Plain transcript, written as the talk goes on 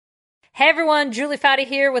Hey everyone, Julie Foudy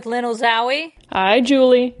here with Lynn Ozawi. Hi,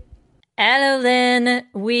 Julie. Hello, Lynn.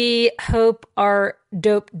 We hope our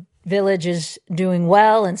dope village is doing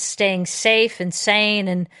well and staying safe and sane.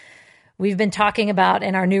 And we've been talking about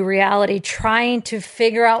in our new reality, trying to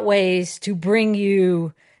figure out ways to bring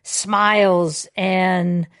you smiles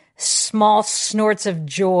and small snorts of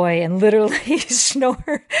joy, and literally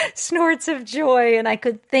snorts of joy. And I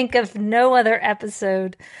could think of no other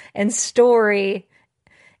episode and story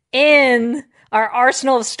in our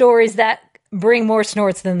arsenal of stories that bring more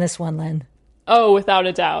snorts than this one, Lynn. Oh, without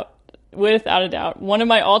a doubt. Without a doubt. One of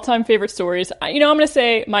my all-time favorite stories. I'm going to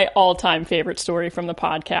say my all-time favorite story from the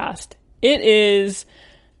podcast. It is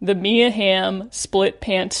the Mia Hamm split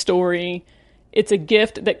pants story. It's a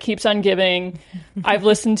gift that keeps on giving. I've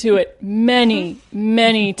listened to it many,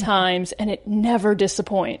 many times, and it never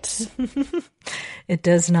disappoints. It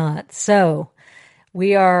does not. So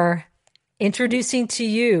we are introducing to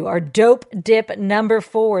you our dope dip number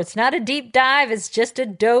 4. It's not a deep dive. It's just a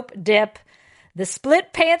dope dip. The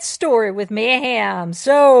split pants story with Mia Hamm.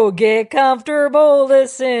 So get comfortable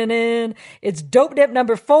listening. It's dope dip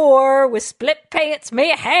number 4 with split pants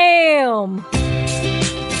Mia Hamm.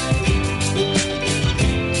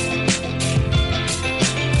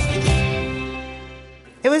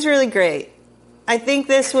 It was really great. I think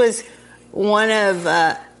this was one of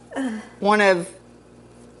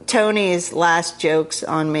Tony's last jokes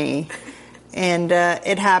on me, and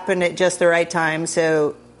it happened at just the right time.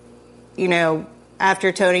 So,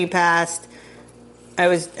 after Tony passed,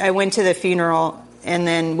 I went to the funeral, and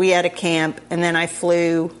then we had a camp, and then I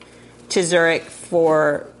flew to Zurich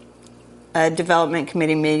for a development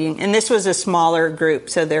committee meeting. And this was a smaller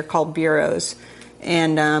group, so they're called bureaus,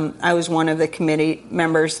 and I was one of the committee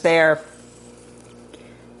members there.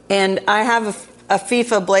 And I have a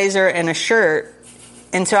FIFA blazer and a shirt.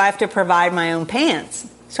 And so I have to provide my own pants.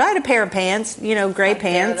 So I had a pair of pants, gray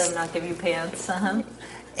pants. Them not give you pants. Uh-huh.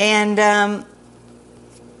 And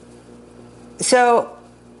so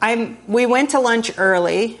we went to lunch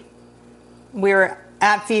early. We were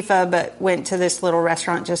at FIFA, but went to this little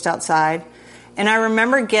restaurant just outside. And I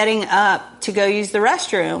remember getting up to go use the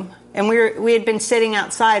restroom. And we had been sitting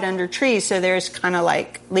outside under trees, so there's kind of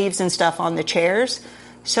like leaves and stuff on the chairs.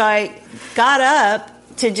 So I got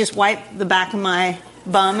up to just wipe the back of my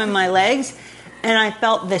bum and my legs, and I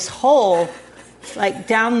felt this hole like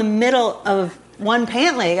down the middle of one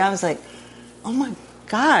pant leg. I was like, oh my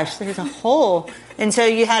gosh, there's a hole. And so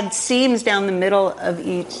you had seams down the middle of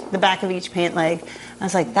the back of each pant leg. I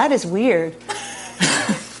was like, that is weird.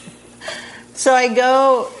 So I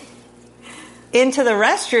go into the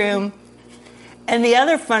restroom, and the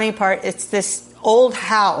other funny part, it's this old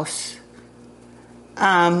house,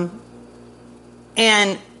 and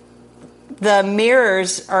the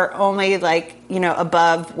mirrors are only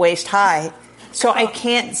above waist high. So I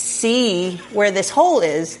can't see where this hole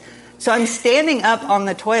is. So I'm standing up on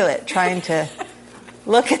the toilet trying to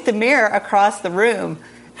look at the mirror across the room.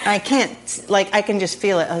 I can't, I can just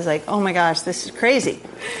feel it. I was like, oh my gosh, this is crazy.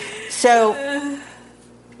 So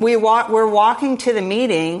we're walking to the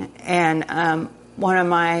meeting, and one of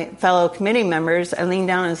my fellow committee members, I leaned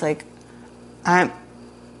down and was like, I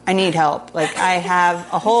need help. I have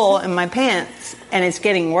a hole in my pants, and it's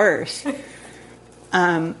getting worse.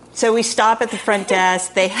 So we stop at the front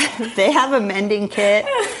desk. They have a mending kit.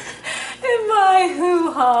 And my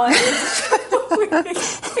hoo-ha is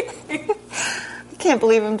I can't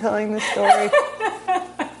believe I'm telling this story.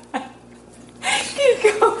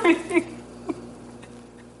 Keep going.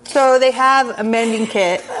 So they have a mending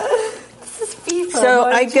kit. This is FIFA. So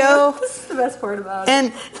I go. This is the best part about it.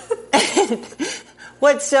 And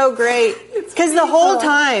what's so great, because the whole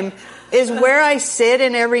time is where I sit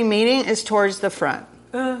in every meeting is towards the front.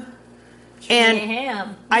 And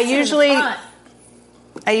I usually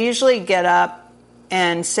get up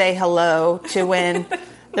and say hello to when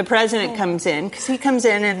the president comes in, because he comes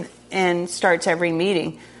in and starts every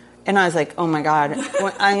meeting. And I was like, oh my God,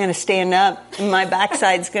 I'm going to stand up, and my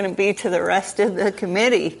backside's going to be to the rest of the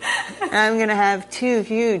committee. And I'm going to have two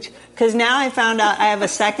huge, because now I found out I have a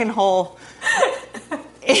second hole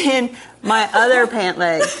in my other pant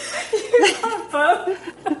leg. You got both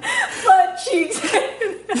butt cheeks.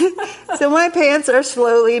 So my pants are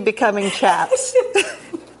slowly becoming chaps.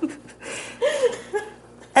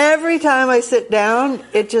 Every time I sit down,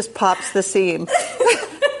 it just pops the seam.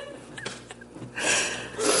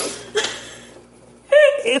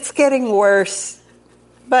 It's getting worse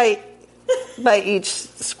by each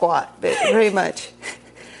squat, but very much.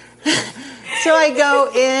 So I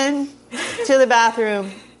go in to the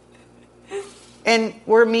bathroom, And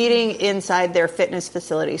we're meeting inside their fitness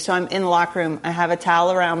facility. So I'm in the locker room. I have a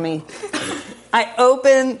towel around me. I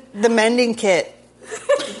open the mending kit.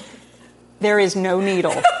 There is no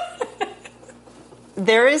needle.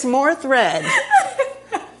 There is more thread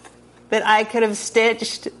that I could have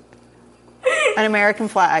stitched an American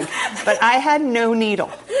flag, but I had no needle.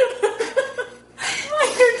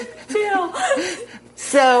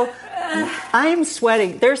 So I'm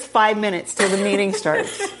sweating. There's 5 minutes till the meeting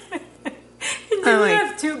starts. You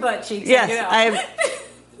have two butt cheeks. Yes, I have.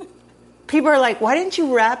 People are like, why didn't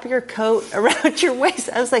you wrap your coat around your waist?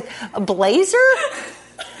 I was like, a blazer?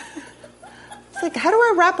 It's like, how do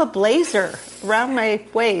I wrap a blazer around my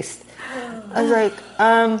waist? I was like,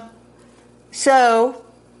 so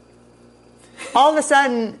all of a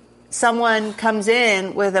sudden someone comes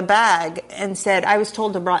in with a bag and said, I was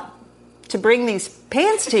told to bring these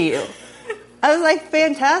pants to you. I was like,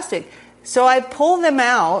 fantastic. So I pull them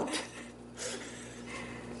out.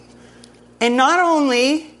 And not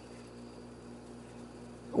only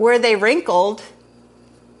were they wrinkled,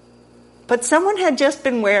 but someone had just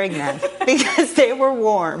been wearing them because they were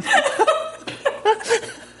warm.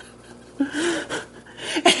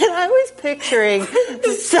 And I was picturing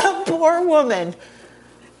some poor woman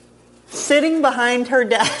sitting behind her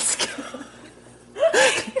desk.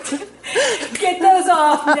 Get those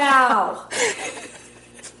off now.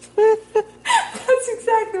 That's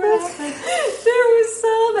exactly what happened. There was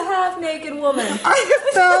some half-naked woman.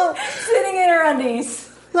 I felt sitting in her undies.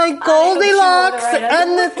 like Goldilocks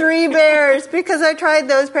and the Three Bears, because I tried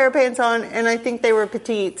those pair of pants on and I think they were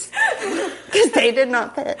petites because they did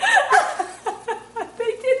not fit.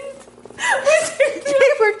 They didn't.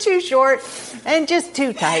 They were too short and just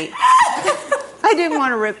too tight. I didn't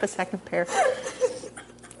want to rip a second pair.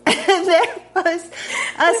 And there was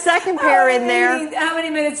a second pair in there. How many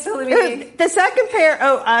minutes till the meeting? The second pair,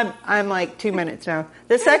 I'm like 2 minutes now.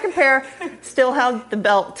 The second pair still held the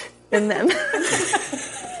belt in them.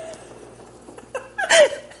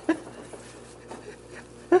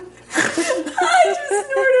 I just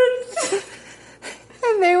snorted.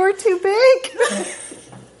 And they were too big.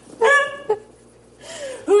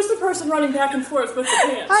 Who's the person running back and forth with the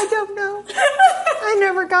pants? I don't know. I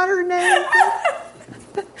never got her name.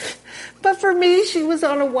 But for me, she was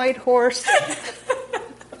on a white horse.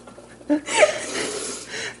 And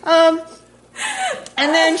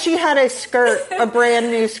then she had a skirt, a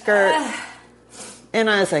brand new skirt. And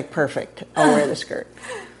I was like, perfect. I'll wear the skirt.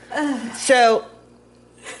 So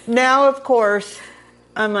now, of course,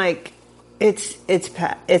 I'm like, it's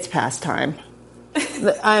past time.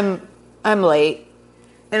 I'm late.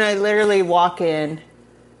 And I literally walk in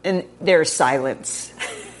and there's silence.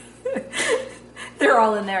 They're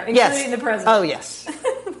all in there, including the president. Oh, yes.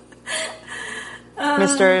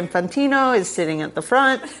 Mr. Infantino is sitting at the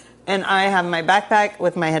front, and I have my backpack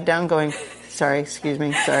with my head down going, sorry, excuse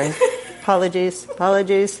me, sorry. Apologies.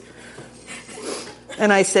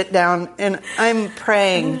 And I sit down, and I'm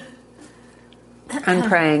praying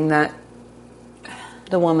that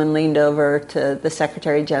the woman leaned over to the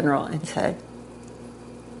Secretary General and said,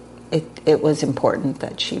 it was important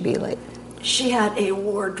that she be late. She had a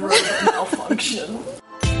wardrobe malfunction.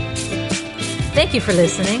 Thank you for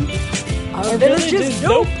listening. Our village is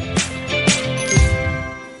dope.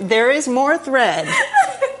 There is more thread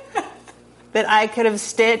that I could have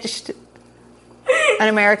stitched an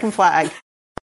American flag.